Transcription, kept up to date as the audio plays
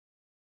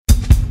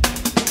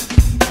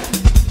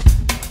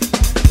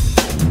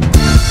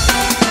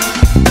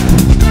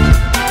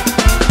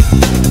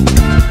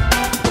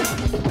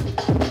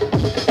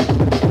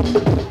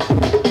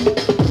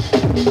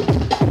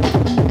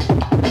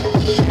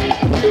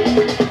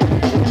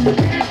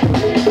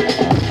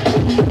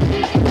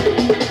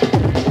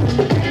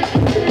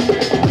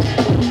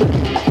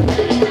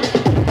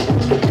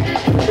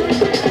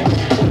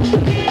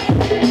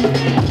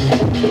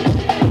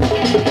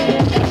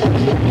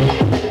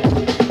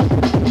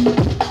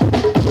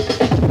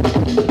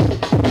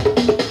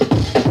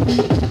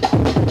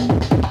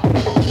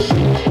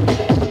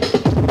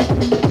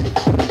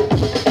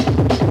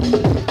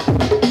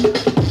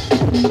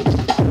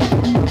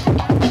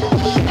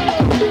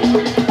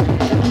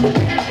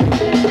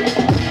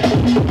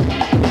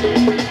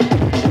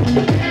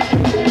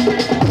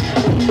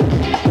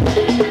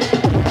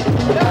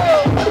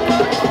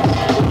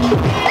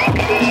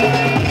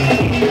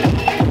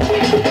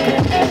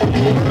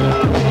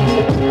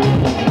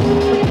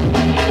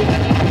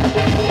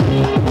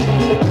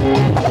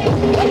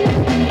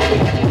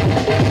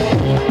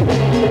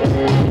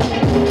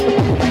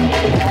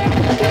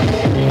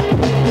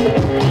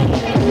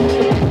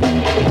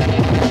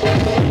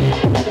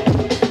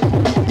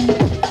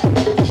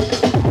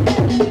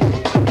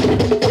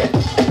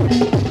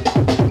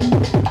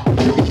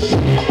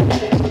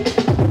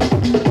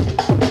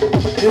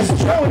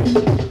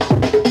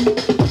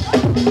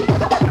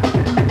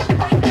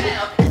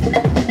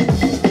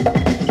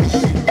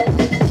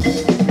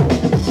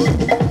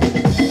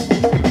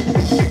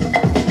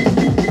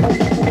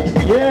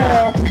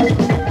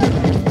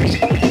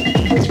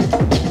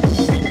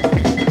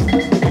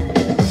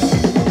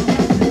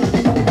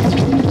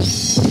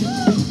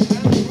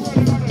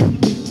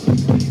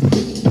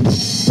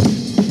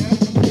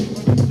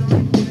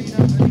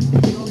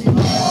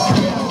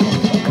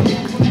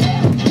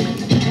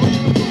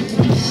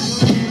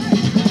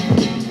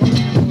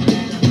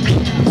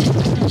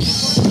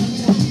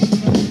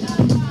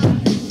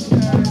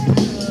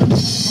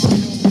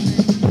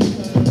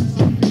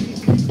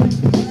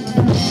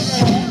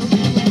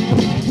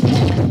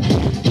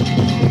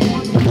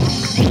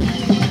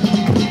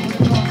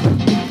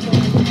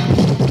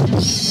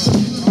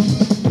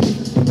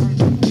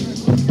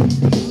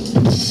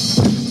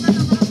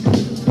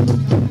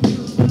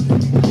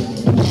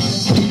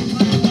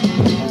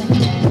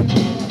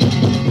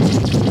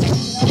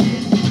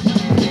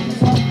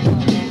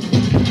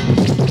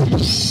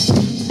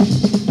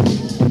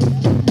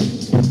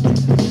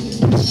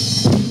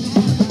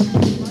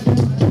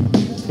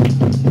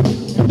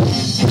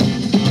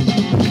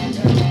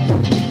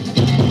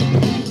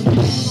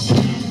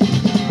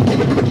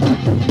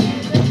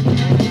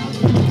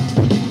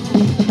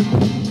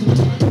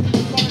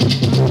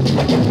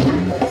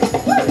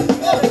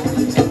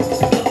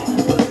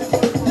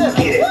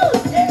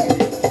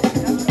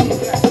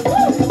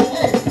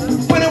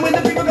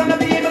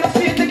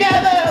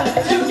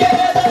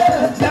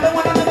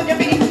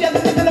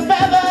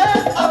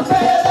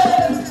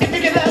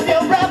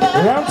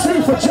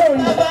show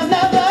you.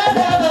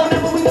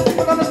 Whenever we the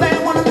people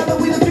understand one another,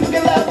 we the people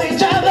can love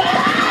each other.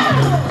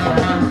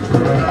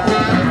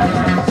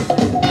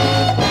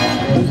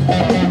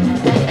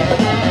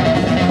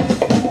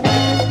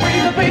 We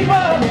the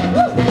people.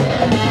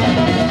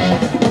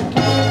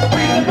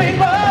 We the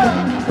people.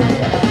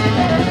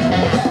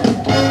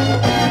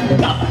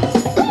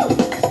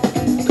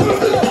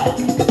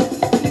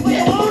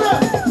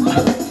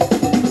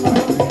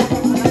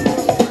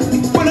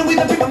 When are we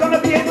the people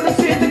gonna be able to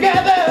sit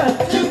together?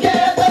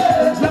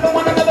 Together. Loving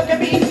one another can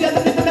be easier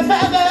than lifting a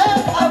feather.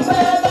 A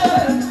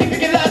feather. If you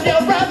can love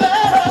your brother,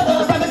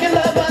 a brother can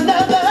love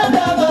another.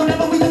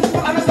 Whenever we the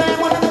people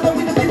understand one another,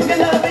 we the people can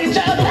love each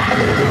other.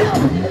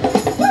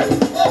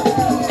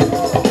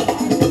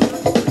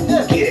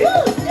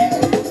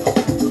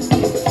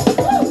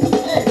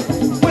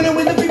 When are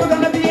we the people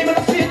gonna be able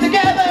to sit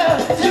together?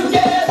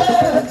 Together.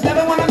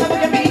 Loving one another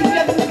can be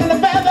easier than lifting a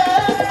feather.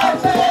 A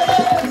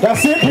feather.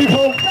 That's it,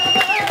 people.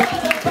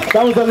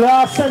 That was the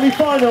last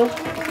semi-final.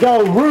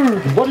 Yo,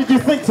 Rude, what did you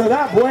think to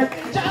that, boy?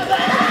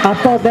 I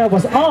thought that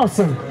was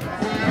awesome.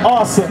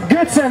 Awesome.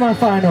 Good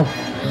semi-final.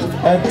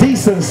 A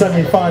decent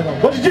semi-final.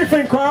 What did you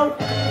think, crowd?